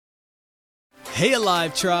Hey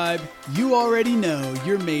Alive Tribe, you already know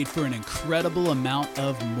you're made for an incredible amount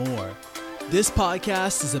of more. This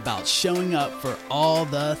podcast is about showing up for all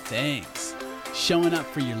the things. Showing up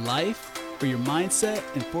for your life, for your mindset,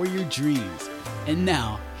 and for your dreams. And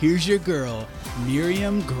now, here's your girl,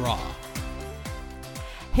 Miriam Graw.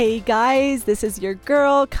 Hey guys, this is your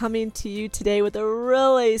girl coming to you today with a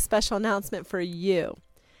really special announcement for you.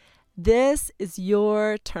 This is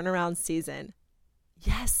your turnaround season.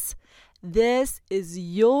 Yes, this is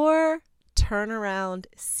your turnaround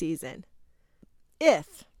season.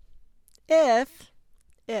 If, man,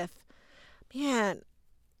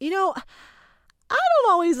 I don't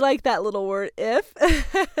always like that little word if.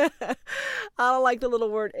 I don't like the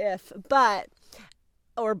little word if, but.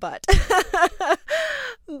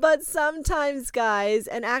 But sometimes, guys,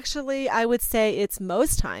 and actually I would say it's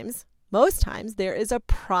most times, there is a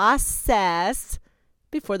process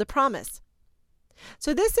before the promise.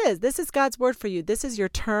 So this is God's word for you. This is your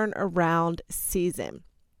turnaround season.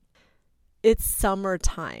 It's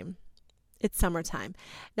summertime.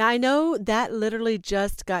 Now, I know that literally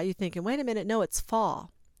just got you thinking, wait a minute, no, it's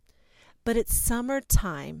fall. But it's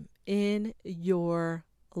summertime in your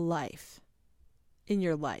life.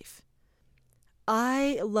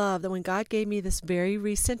 I love that when God gave me this very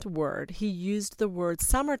recent word, he used the word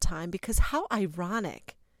summertime because how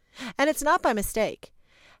ironic. And it's not by mistake.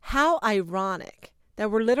 How ironic that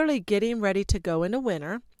we're literally getting ready to go into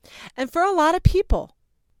winter. And for a lot of people,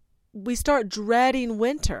 we start dreading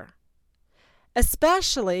winter.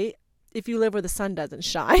 Especially if you live where the sun doesn't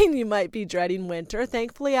shine, you might be dreading winter.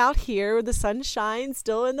 Thankfully, out here, the sun shines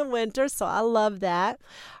still in the winter, so I love that.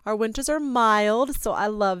 Our winters are mild, so I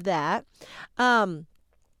love that.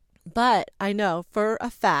 But I know for a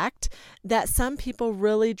fact that some people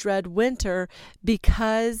really dread winter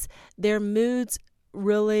because their moods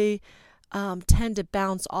really tend to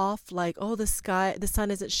bounce off like, oh, the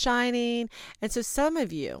sun isn't shining. And so some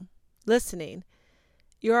of you listening,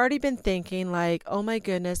 you've already been thinking like, oh my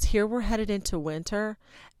goodness, here we're headed into winter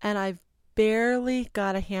and I've barely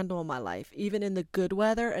got a handle on my life, even in the good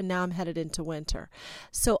weather, and now I'm headed into winter.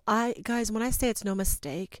 So guys, when I say it's no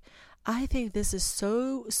mistake, I think this is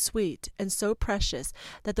so sweet and so precious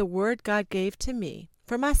that the word God gave to me,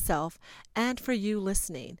 for myself and for you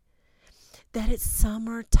listening, that it's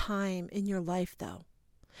summertime in your life though.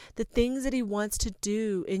 The things that he wants to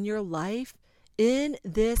do in your life in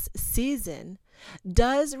this season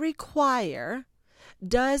does require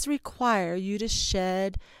you to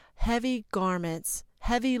shed heavy garments,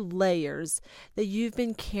 heavy layers that you've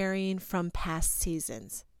been carrying from past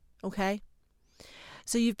seasons. Okay?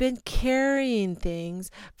 So you've been carrying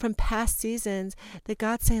things from past seasons that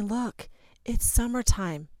God's saying, look, it's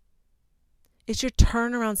summertime. It's your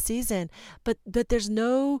turnaround season, but there's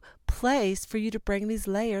no place for you to bring these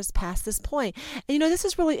layers past this point. And this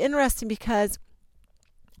is really interesting because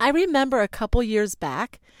I remember a couple years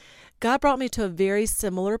back, God brought me to a very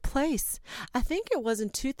similar place. I think it was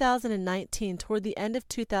in 2019, toward the end of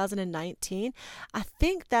 2019. I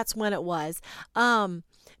think that's when it was. But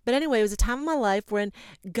anyway, it was a time in my life when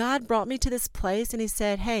God brought me to this place and he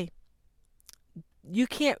said, hey, you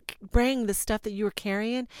can't bring the stuff that you were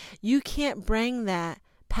carrying. You can't bring that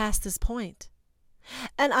past this point.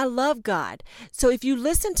 And I love God. So if you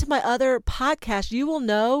listen to my other podcast, you will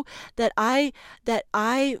know that I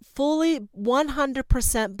fully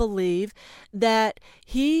 100% believe that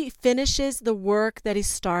he finishes the work that he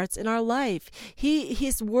starts in our life.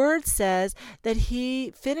 His word says that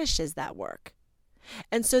he finishes that work.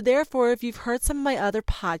 And so therefore, if you've heard some of my other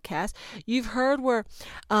podcasts, you've heard where,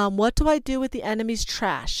 what do I do with the enemy's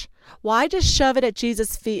trash? Why just shove it at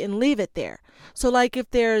Jesus' feet and leave it there? So like if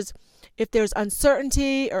there's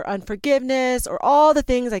uncertainty or unforgiveness or all the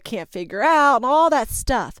things I can't figure out and all that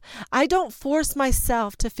stuff, I don't force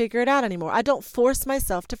myself to figure it out anymore. I don't force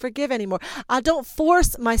myself to forgive anymore. I don't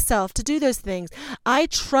force myself to do those things. I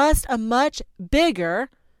trust a much bigger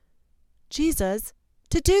Jesus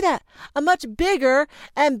to do that. A much bigger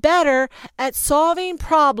and better at solving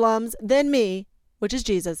problems than me, which is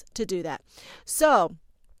Jesus, to do that. So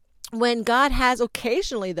when God has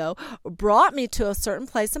occasionally, though, brought me to a certain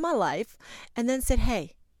place in my life and then said,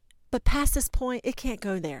 hey, but past this point, it can't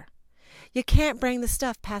go there. You can't bring the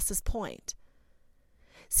stuff past this point.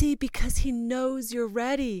 See, because he knows you're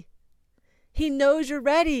ready. He knows you're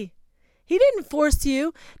ready. He didn't force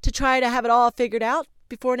you to try to have it all figured out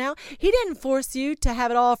before now. He didn't force you to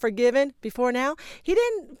have it all forgiven before now. He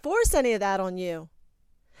didn't force any of that on you.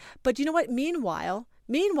 But you know what? Meanwhile,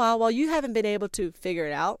 while you haven't been able to figure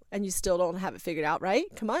it out, and you still don't have it figured out, right?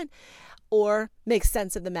 Come on. Or make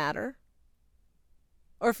sense of the matter,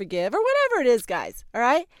 or forgive, or whatever it is, guys. All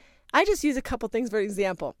right? I just use a couple things for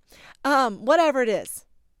example. Whatever it is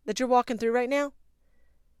that you're walking through right now,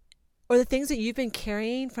 or the things that you've been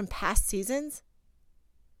carrying from past seasons,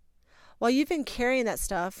 while you've been carrying that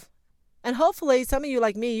stuff, and hopefully some of you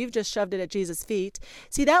like me, you've just shoved it at Jesus' feet.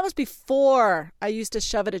 See, that was before I used to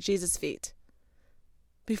shove it at Jesus' feet.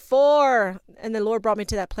 Before, and the Lord brought me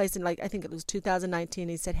to that place in I think it was 2019.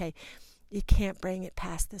 He said, hey, you can't bring it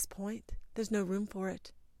past this point. There's no room for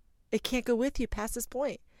it. It can't go with you past this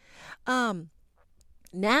point.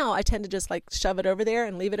 Now I tend to just shove it over there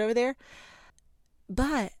and leave it over there.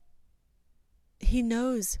 But he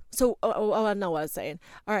knows. So, I know what I was saying.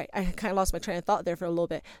 All right. I kind of lost my train of thought there for a little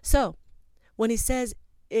bit. So when he says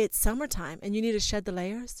it's summertime and you need to shed the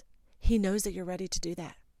layers, he knows that you're ready to do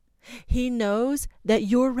that. He knows that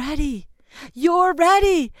you're ready. You're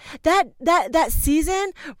ready. That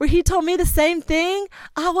season where he told me the same thing,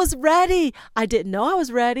 I was ready. I didn't know I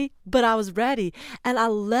was ready, but I was ready. And I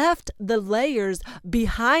left the layers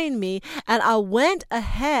behind me and I went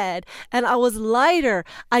ahead and I was lighter.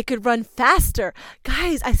 I could run faster.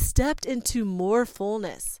 Guys, I stepped into more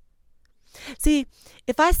fullness. See,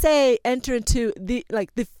 if I say enter into the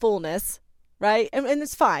fullness, right? And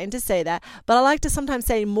it's fine to say that, but I like to sometimes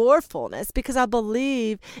say more fullness because I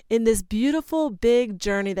believe in this beautiful big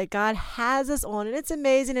journey that God has us on, and it's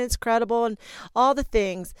amazing and it's credible and all the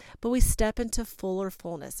things, but we step into fuller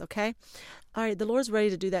fullness, okay? All right, the Lord's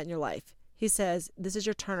ready to do that in your life. He says, this is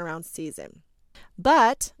your turnaround season.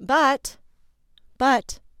 But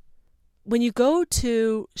when you go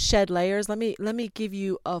to shed layers, let me give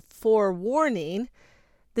you a forewarning.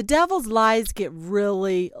 The devil's lies get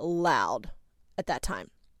really loud at that time.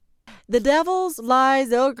 The devil's lies,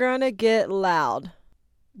 they're gonna get loud.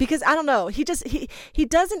 Because I don't know, he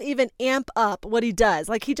doesn't even amp up what he does.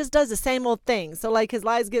 He just does the same old thing. So his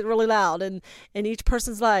lies get really loud in each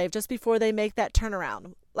person's life just before they make that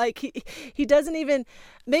turnaround. He doesn't even,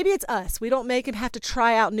 maybe it's us. We don't make him have to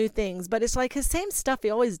try out new things, but it's his same stuff he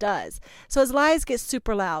always does. So his lies get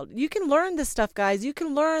super loud. You can learn this stuff, guys. You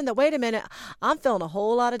can learn that, wait a minute, I'm feeling a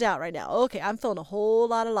whole lot of doubt right now. Okay, I'm feeling a whole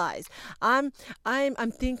lot of lies. I'm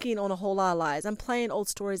thinking on a whole lot of lies. I'm playing old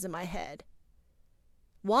stories in my head.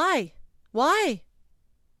 Why?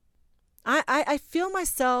 I feel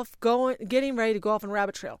myself getting ready to go off on a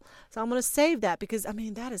rabbit trail. So I'm going to save that because,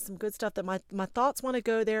 that is some good stuff that my thoughts want to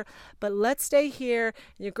go there. But let's stay here.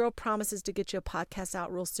 And your girl promises to get you a podcast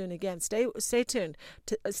out real soon again. Stay tuned.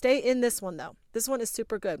 Stay in this one, though. This one is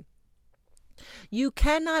super good. You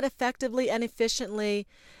cannot effectively and efficiently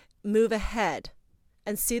move ahead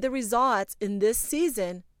and see the results in this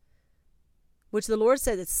season, which the Lord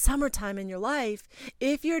says it's summertime in your life,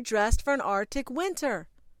 if you're dressed for an Arctic winter.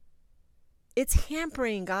 It's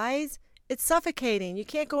hampering, guys. It's suffocating. You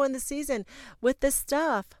can't go in the season with this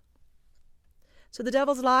stuff. So the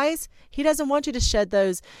devil's lies, he doesn't want you to shed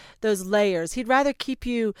those layers. He'd rather keep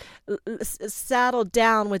you saddled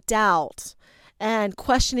down with doubt and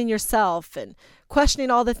questioning yourself and questioning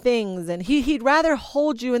all the things. And he'd rather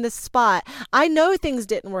hold you in this spot. I know things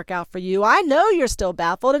didn't work out for you. I know you're still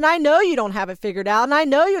baffled, and I know you don't have it figured out, and I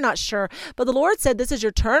know you're not sure. But the Lord said this is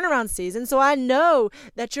your turnaround season, so I know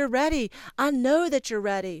that you're ready. I know that you're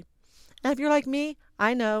ready. And if you're like me,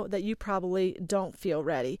 I know that you probably don't feel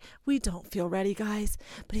ready. We don't feel ready, guys.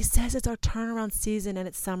 But he says it's our turnaround season and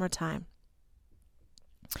it's summertime.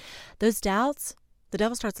 Those doubts, the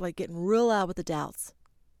devil starts getting real loud with the doubts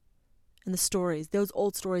and the stories, those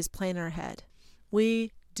old stories playing in our head.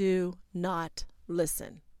 We do not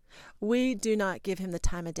listen. We do not give him the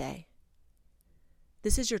time of day.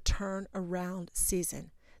 This is your turnaround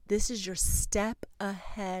season. This is your step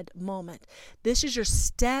ahead moment. This is your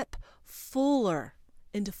step fuller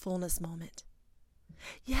into fullness moment.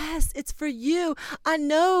 Yes, it's for you. I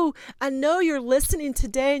know you're listening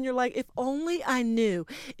today and you're like, if only I knew,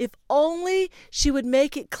 if only she would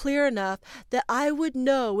make it clear enough that I would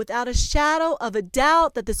know without a shadow of a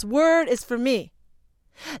doubt that this word is for me.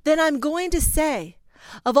 Then I'm going to say,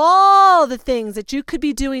 of all the things that you could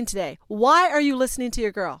be doing today, why are you listening to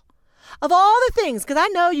your girl? Of all the things, because I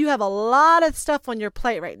know you have a lot of stuff on your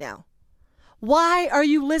plate right now. Why are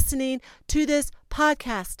you listening to this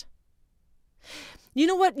podcast? You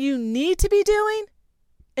know what you need to be doing?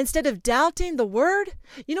 Instead of doubting the word,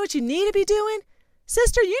 you know what you need to be doing?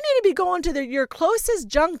 Sister, you need to be going to your closest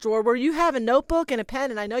junk drawer where you have a notebook and a pen,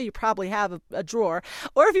 and I know you probably have a drawer.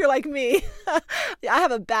 Or if you're like me, I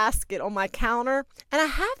have a basket on my counter, and I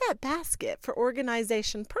have that basket for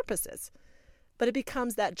organization purposes. But it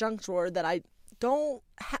becomes that junk drawer that I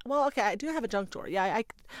okay, I do have a junk drawer. Yeah, I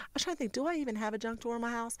was trying to think, do I even have a junk drawer in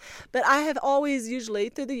my house? But I have always, usually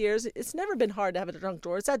through the years, it's never been hard to have a junk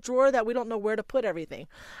drawer. It's that drawer that we don't know where to put everything.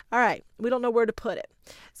 All right, we don't know where to put it,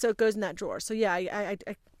 so it goes in that drawer. So yeah,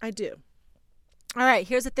 I do. All right,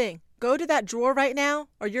 here's the thing. Go to that drawer right now,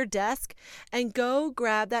 or your desk, and go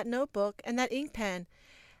grab that notebook and that ink pen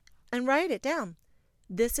and write it down.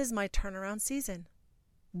 This is my turnaround season.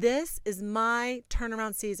 This is my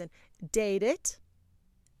turnaround season. Date it.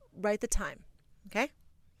 Write the time. Okay?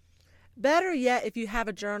 Better yet, if you have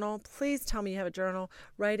a journal, please tell me you have a journal.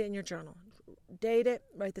 Write it in your journal. Date it.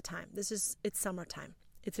 Write the time. It's summertime.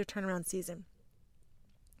 It's your turnaround season.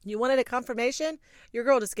 You wanted a confirmation? Your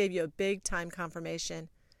girl just gave you a big time confirmation.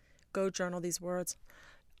 Go journal these words.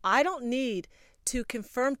 I don't need to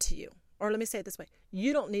confirm to you, or let me say it this way.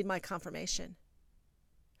 You don't need my confirmation.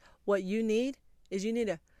 What you need is you need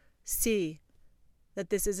to see that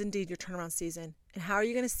this is indeed your turnaround season. And how are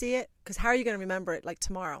you going to see it? Because how are you going to remember it like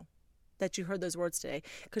tomorrow that you heard those words today?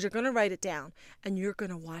 Because you're going to write it down and you're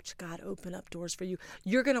going to watch God open up doors for you.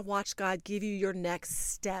 You're going to watch God give you your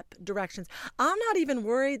next step directions. I'm not even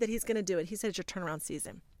worried that he's going to do it. He said it's your turnaround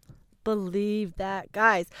season. Believe that,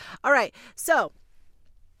 guys. All right. So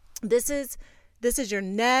this is your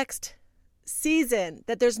next season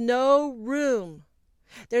that there's no room.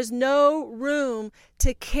 There's no room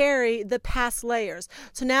to carry the past layers.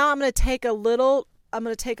 So now I'm going to take a little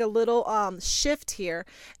shift here,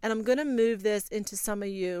 and I'm going to move this into some of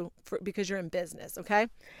you because you're in business, okay?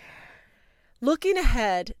 Looking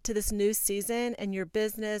ahead to this new season and your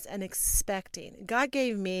business and expecting. God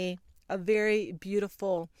gave me a very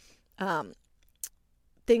beautiful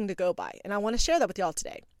thing to go by, and I want to share that with y'all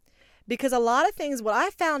today. Because a lot of things, what I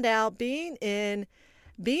found out being in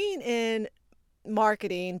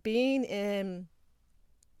marketing,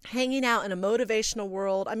 hanging out in a motivational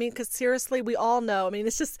world. I mean, because seriously, we all know, I mean,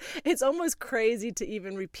 it's almost crazy to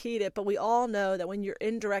even repeat it, but we all know that when you're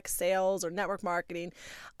in direct sales or network marketing,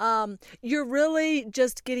 you're really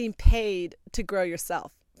just getting paid to grow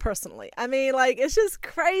yourself personally. I mean, like, it's just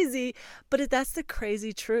crazy, but that's the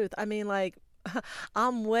crazy truth. I mean, like,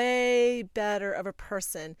 I'm way better of a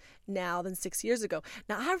person now than 6 years ago.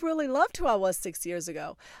 Now, I really loved who I was 6 years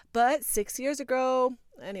ago, but 6 years ago,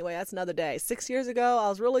 anyway, that's another day. 6 years ago, I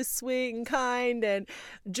was really sweet and kind and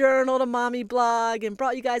journaled a mommy blog and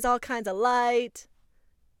brought you guys all kinds of light.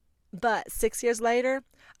 But 6 years later,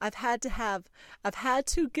 I've had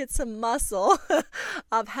to get some muscle.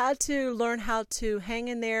 I've had to learn how to hang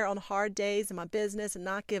in there on hard days in my business and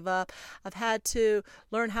not give up. I've had to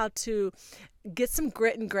learn how to get some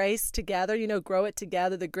grit and grace together, grow it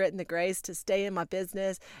together, the grit and the grace to stay in my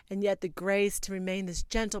business, and yet the grace to remain this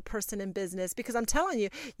gentle person in business. Because I'm telling you,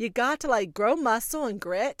 you got to grow muscle and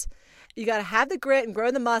grit. You got to have the grit and grow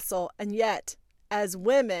the muscle. And yet, as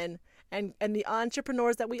women, and the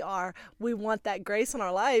entrepreneurs that we are, we want that grace in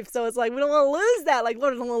our life. So it's like, we don't want to lose that. Like,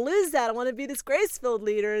 Lord, I don't want to lose that. I want to be this grace-filled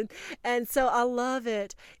leader. And so I love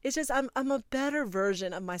it. It's just, I'm a better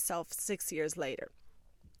version of myself 6 years later.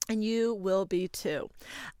 And you will be too.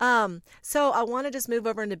 So I want to just move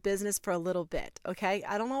over into business for a little bit, okay?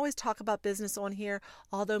 I don't always talk about business on here,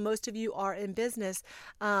 although most of you are in business,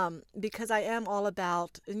 because I am all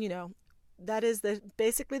about, that is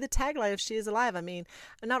basically the tagline of She Is Alive. I mean,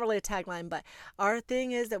 not really a tagline, but our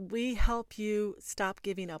thing is that we help you stop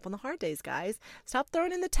giving up on the hard days, guys. Stop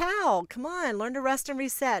throwing in the towel. Come on, learn to rest and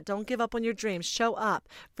reset. Don't give up on your dreams. Show up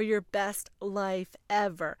for your best life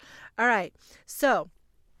ever. All right, so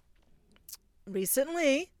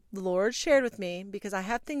recently, the Lord shared with me, because I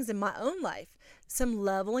have things in my own life, some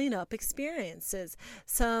leveling up experiences,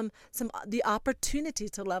 the opportunity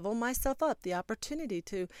to level myself up, the opportunity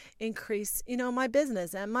to increase, my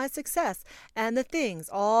business and my success and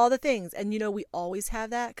all the things. And, we always have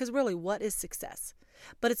that, because really, what is success?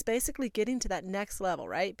 But it's basically getting to that next level,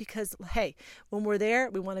 right? Because, hey, when we're there,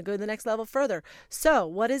 we want to go to the next level further. So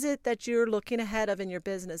what is it that you're looking ahead of in your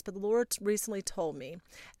business? But the Lord recently told me,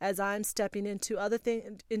 as I'm stepping into other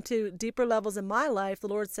things, into deeper levels in my life, the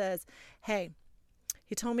Lord says, hey,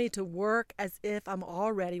 He told me to work as if I'm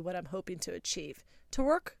already what I'm hoping to achieve. To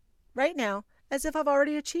work right now as if I've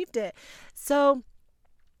already achieved it. So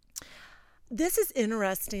this is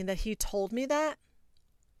interesting that He told me that,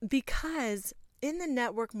 because in the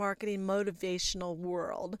network marketing motivational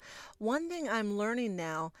world, one thing I'm learning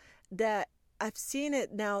now, that I've seen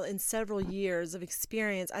it now in several years of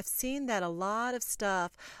experience, I've seen that a lot of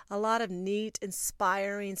stuff, a lot of neat,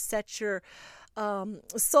 inspiring, set your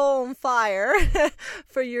soul on fire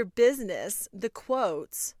for your business, the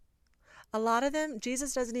quotes, A lot of them,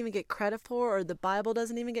 Jesus doesn't even get credit for, or the Bible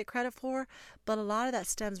doesn't even get credit for, but a lot of that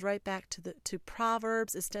stems right back to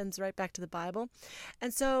Proverbs. It stems right back to the Bible.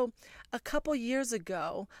 And so a couple years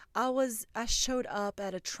ago, I showed up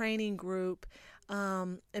at a training group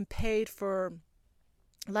and paid for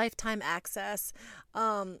lifetime access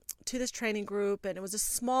to this training group, and it was a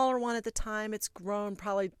smaller one at the time. It's grown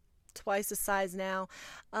probably twice the size now,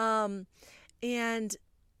 and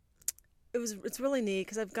it's really neat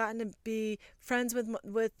because I've gotten to be friends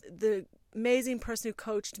with the amazing person who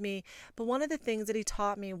coached me. But one of the things that he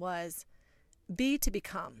taught me was be to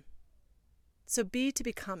become. So be to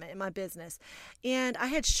become it in my business. And I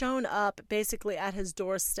had shown up basically at his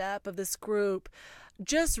doorstep of this group,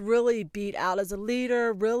 just really beat out as a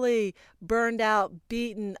leader, really burned out,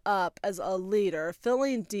 beaten up as a leader,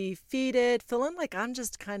 feeling defeated, feeling like I'm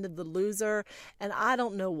just kind of the loser, and I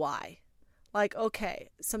don't know why. Like, okay,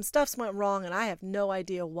 some stuff's went wrong and I have no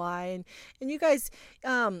idea why. And you guys,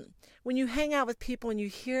 when you hang out with people and you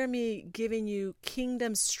hear me giving you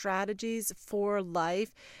kingdom strategies for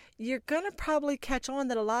life, you're going to probably catch on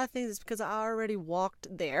that a lot of things is because I already walked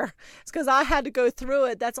there. It's because I had to go through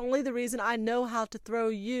it. That's only the reason I know how to throw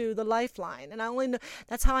you the lifeline. And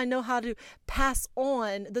that's how I know how to pass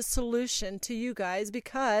on the solution to you guys,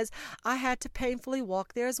 because I had to painfully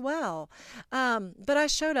walk there as well. But I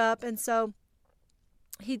showed up, and so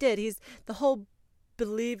he did. He's the whole be to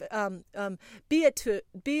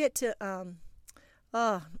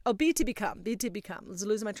become. Let's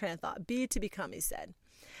lose my train of thought. Be to become, he said.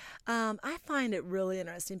 I find it really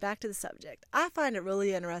interesting. Back to the subject. I find it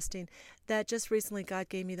really interesting that just recently God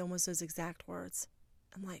gave me almost those exact words.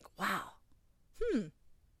 I'm like, wow.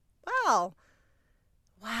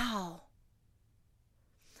 Wow.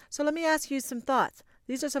 So let me ask you some thoughts.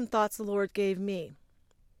 These are some thoughts the Lord gave me.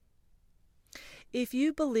 If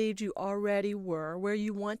you believed you already were where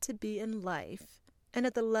you want to be in life and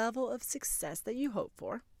at the level of success that you hope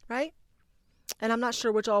for, right? And I'm not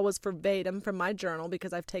sure which all was verbatim from my journal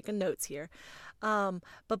because I've taken notes here.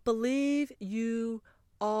 But believe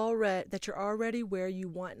that you're already where you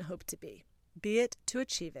want and hope to be it to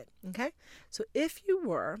achieve it. Okay? So if you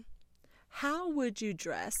were, how would you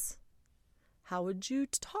dress? How would you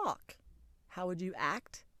talk? How would you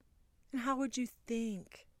act? And how would you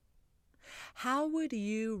think? How would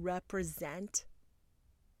you represent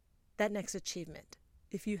that next achievement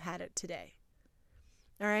if you had it today?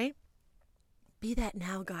 All right? Be that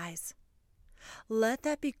now, guys. Let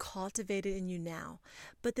that be cultivated in you now.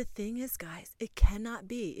 But the thing is, guys, it cannot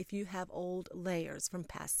be if you have old layers from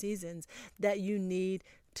past seasons that you need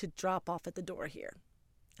to drop off at the door here.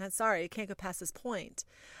 I'm sorry, it can't go past this point.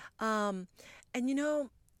 And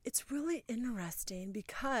it's really interesting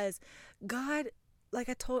because God, I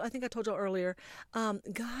think I told you earlier,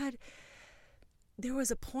 God, there was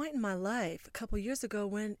a point in my life a couple years ago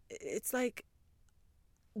when it's like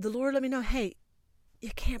the Lord let me know, hey, you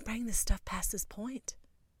can't bring this stuff past this point.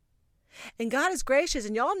 And God is gracious,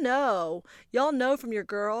 and y'all know from your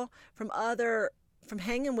girl, from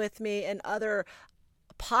hanging with me and other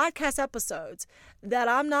podcast episodes that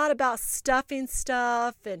I'm not about stuffing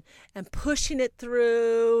stuff and pushing it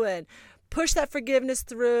through and push that forgiveness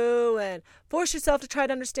through and force yourself to try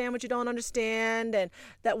to understand what you don't understand and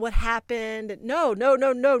that what happened. No.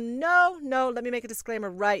 Let me make a disclaimer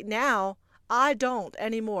right now. I don't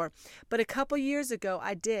anymore. But a couple years ago,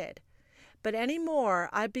 I did. But anymore,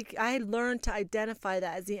 I learned to identify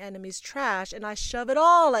that as the enemy's trash, and I shove it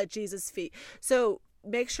all at Jesus' feet. So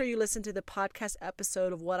make sure you listen to the podcast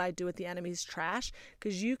episode of what I do with the enemy's trash,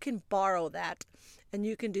 because you can borrow that, and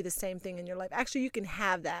you can do the same thing in your life. Actually, you can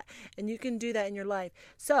have that, and you can do that in your life.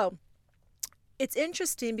 So it's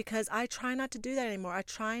interesting because I try not to do that anymore. I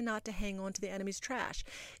try not to hang on to the enemy's trash.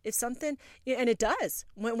 If something, and it does,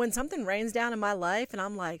 when something rains down in my life and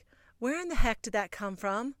I'm like, where in the heck did that come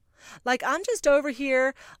from? Like, I'm just over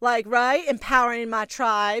here, right, empowering my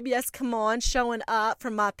tribe. Yes, come on, showing up for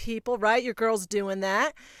my people, right? Your girl's doing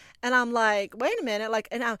that. And I'm like, wait a minute,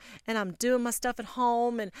 and I'm doing my stuff at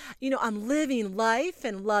home and, I'm living life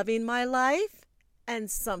and loving my life, and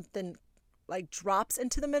something drops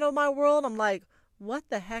into the middle of my world. I'm like, what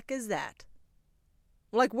the heck is that?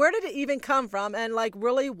 Where did it even come from? And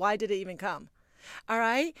really, why did it even come? All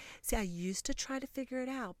right. See, I used to try to figure it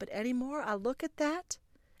out, but anymore, I look at that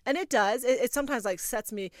and it does. It sometimes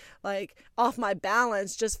sets me off my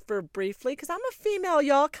balance just for briefly. 'Cause I'm a female,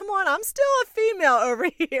 y'all. Come on. I'm still a female over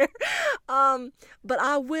here. But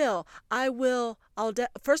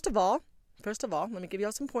first of all, let me give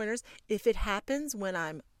y'all some pointers. If it happens when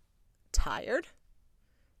I'm tired,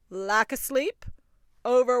 lack of sleep,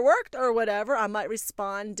 overworked, or whatever, I might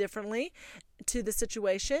respond differently. to the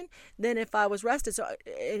situation than if I was rested. So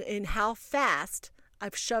in how fast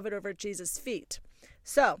I've shoved it over at Jesus' feet.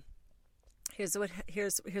 So here's what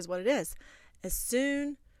it is. As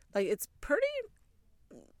soon, like, it's pretty,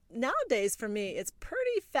 nowadays for me, it's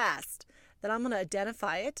pretty fast that I'm going to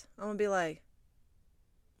identify it. I'm going to be like,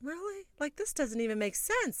 really? Like, this doesn't even make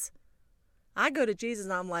sense. I go to Jesus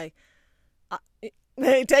and I'm like,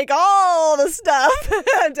 take all the stuff,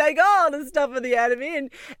 take all the stuff of the enemy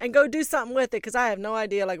and go do something with it, because I have no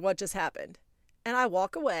idea like what just happened. And I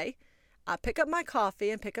walk away. I pick up my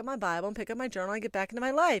coffee and pick up my Bible and pick up my journal and get back into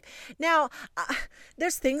my life. Now,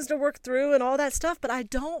 there's things to work through and all that stuff, but I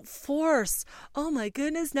don't force. Oh my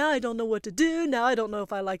goodness, now I don't know what to do. Now I don't know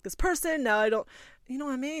if I like this person. Now I don't, you know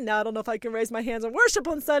what I mean? Now I don't know if I can raise my hands and worship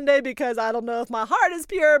on Sunday because I don't know if my heart is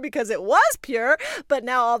pure, because it was pure, but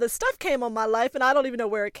now all this stuff came on my life and I don't even know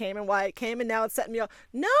where it came and why it came, and now it's setting me off.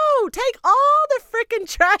 No, take all the freaking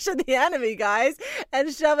trash of the enemy, guys,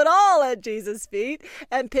 and shove it all at Jesus' feet,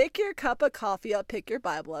 and pick your cup of coffee up, pick your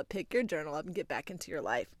Bible up, pick your journal up, and get back into your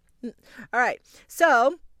life. All right,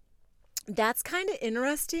 so that's kind of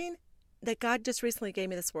interesting that God just recently gave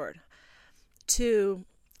me this word, to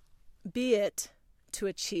be it, to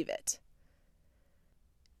achieve it,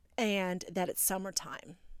 and that it's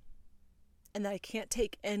summertime, and that I can't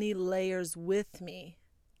take any layers with me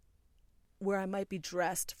where I might be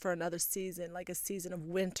dressed for another season, like a season of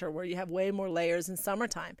winter where you have way more layers in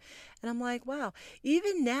summertime. And I'm like, wow,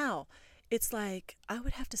 even now, it's like I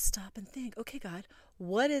would have to stop and think, okay, God,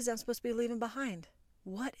 what is I'm supposed to be leaving behind?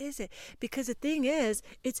 What is it? Because the thing is,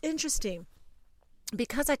 it's interesting.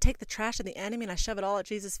 Because I take the trash of the enemy and I shove it all at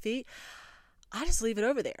Jesus' feet, I just leave it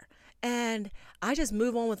over there. And I just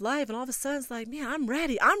move on with life. And all of a sudden, it's like, man, I'm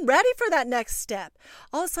ready. I'm ready for that next step.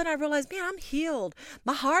 All of a sudden, I realize, man, I'm healed.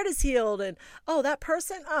 My heart is healed. And, oh, that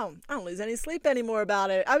person, oh, I don't lose any sleep anymore about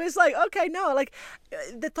it. I was like, okay, no, like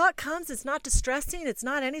the thought comes, it's not distressing. It's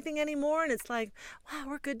not anything anymore. And it's like, wow,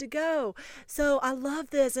 we're good to go. So I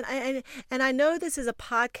love this. And I know this is a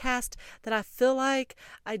podcast that I feel like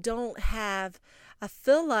I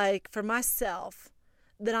feel like for myself,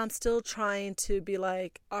 that I'm still trying to be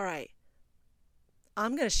like, all right,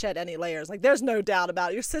 I'm going to shed any layers. Like, there's no doubt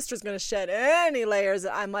about it. Your sister's going to shed any layers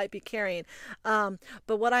that I might be carrying. But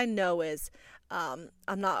what I know is I'm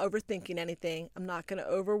not overthinking anything. I'm not going to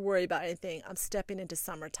over worry about anything. I'm stepping into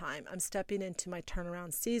summertime. I'm stepping into my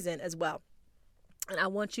turnaround season as well. And I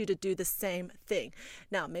want you to do the same thing.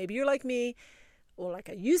 Now, maybe you're like me, or like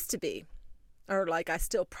I used to be, or like I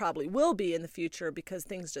still probably will be in the future, because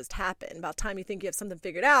things just happen. About the time you think you have something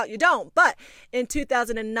figured out, you don't. But in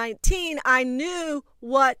 2019, I knew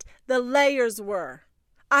what the layers were.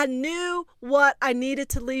 I knew what I needed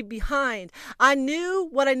to leave behind. I knew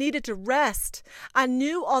what I needed to rest. I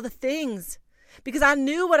knew all the things, because I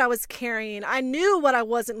knew what I was carrying. I knew what I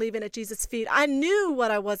wasn't leaving at Jesus' feet. I knew what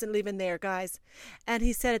I wasn't leaving there, guys. And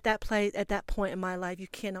he said at that point in my life, you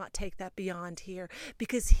cannot take that beyond here,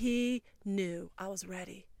 because he knew I was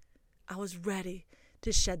ready. I was ready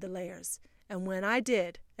to shed the layers. And when I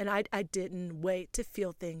did, and I didn't wait to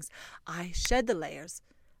feel things, I shed the layers.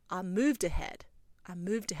 I moved ahead. I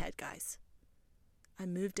moved ahead, guys. I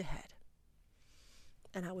moved ahead.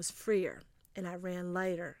 And I was freer. And I ran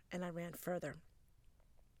lighter, and I ran further.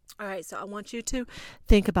 All right, so I want you to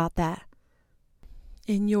think about that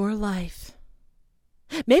in your life.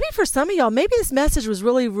 Maybe for some of y'all, maybe this message was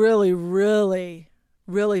really, really, really,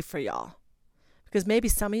 really for y'all. Because maybe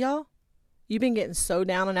some of y'all, you've been getting so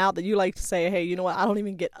down and out that you like to say, hey, you know what, I don't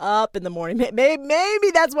even get up in the morning.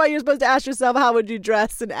 Maybe that's why you're supposed to ask yourself, how would you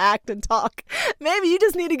dress and act and talk? Maybe you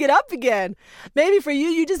just need to get up again. Maybe for you,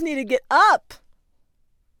 you just need to get up.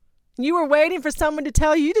 You were waiting for someone to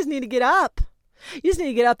tell you, you just need to get up. You just need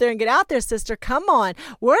to get up there and get out there, sister. Come on.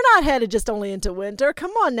 We're not headed just only into winter.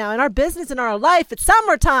 Come on now. In our business, in our life, it's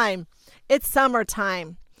summertime. It's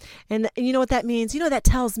summertime. And you know what that means? You know, that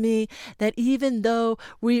tells me that even though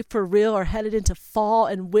we for real are headed into fall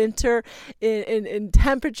and winter in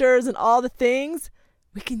temperatures and all the things,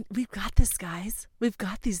 we've got this, guys. We've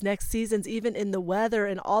got these next seasons, even in the weather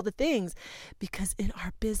and all the things, because in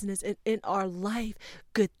our business and in our life,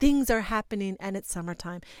 good things are happening, and it's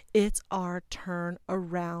summertime. It's our turn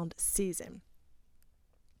around season.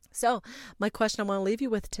 So my question I want to leave you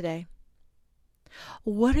with today,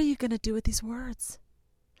 what are you going to do with these words?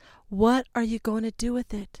 What are you going to do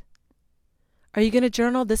with it? Are you going to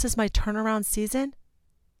journal, this is my turnaround season?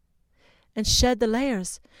 And shed the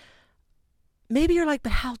layers. Maybe you're like,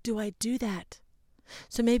 but how do I do that?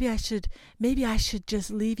 So maybe I should just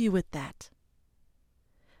leave you with that.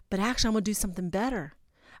 But actually, I'm going to do something better.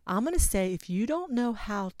 I'm going to say, if you don't know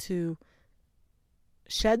how to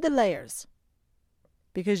shed the layers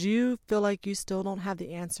because you feel like you still don't have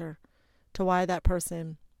the answer to why that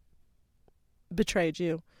person betrayed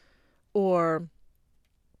you. Or,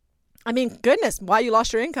 I mean, goodness, why you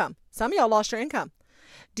lost your income. Some of y'all lost your income.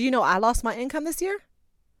 Do you know I lost my income this year?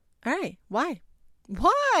 All right. Why?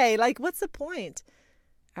 Why? Like, what's the point?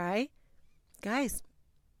 All right. Guys,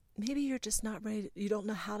 maybe you're just not ready. You don't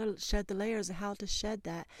know how to shed the layers or how to shed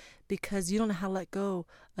that because you don't know how to let go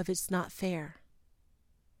of it's not fair.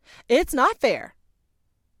 It's not fair.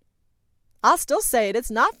 I'll still say it.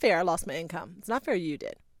 It's not fair I lost my income. It's not fair you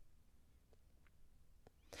did.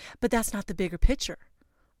 But that's not the bigger picture.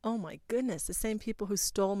 Oh my goodness, the same people who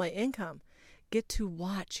stole my income get to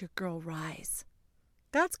watch your girl rise.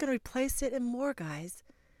 God's going to replace it and more, guys.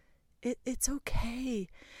 It's okay.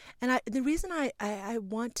 And the reason I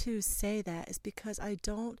want to say that is because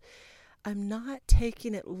I'm not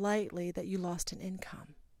taking it lightly that you lost an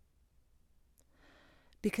income.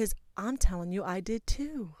 Because I'm telling you, I did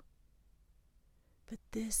too. But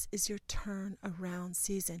this is your turnaround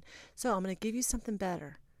season. So I'm going to give you something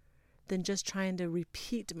better than just trying to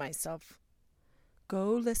repeat myself.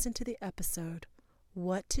 Go listen to the episode,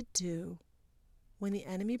 What to Do When the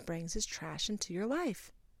Enemy Brings His Trash Into Your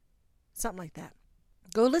Life. Something like that.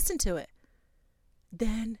 Go listen to it.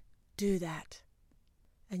 Then do that.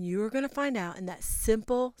 And you are going to find out in that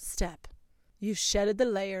simple step, you've shedded the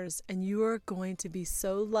layers and you are going to be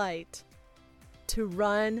so light to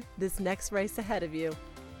run this next race ahead of you,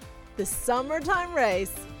 the summertime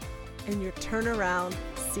race in your turnaround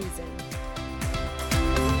season.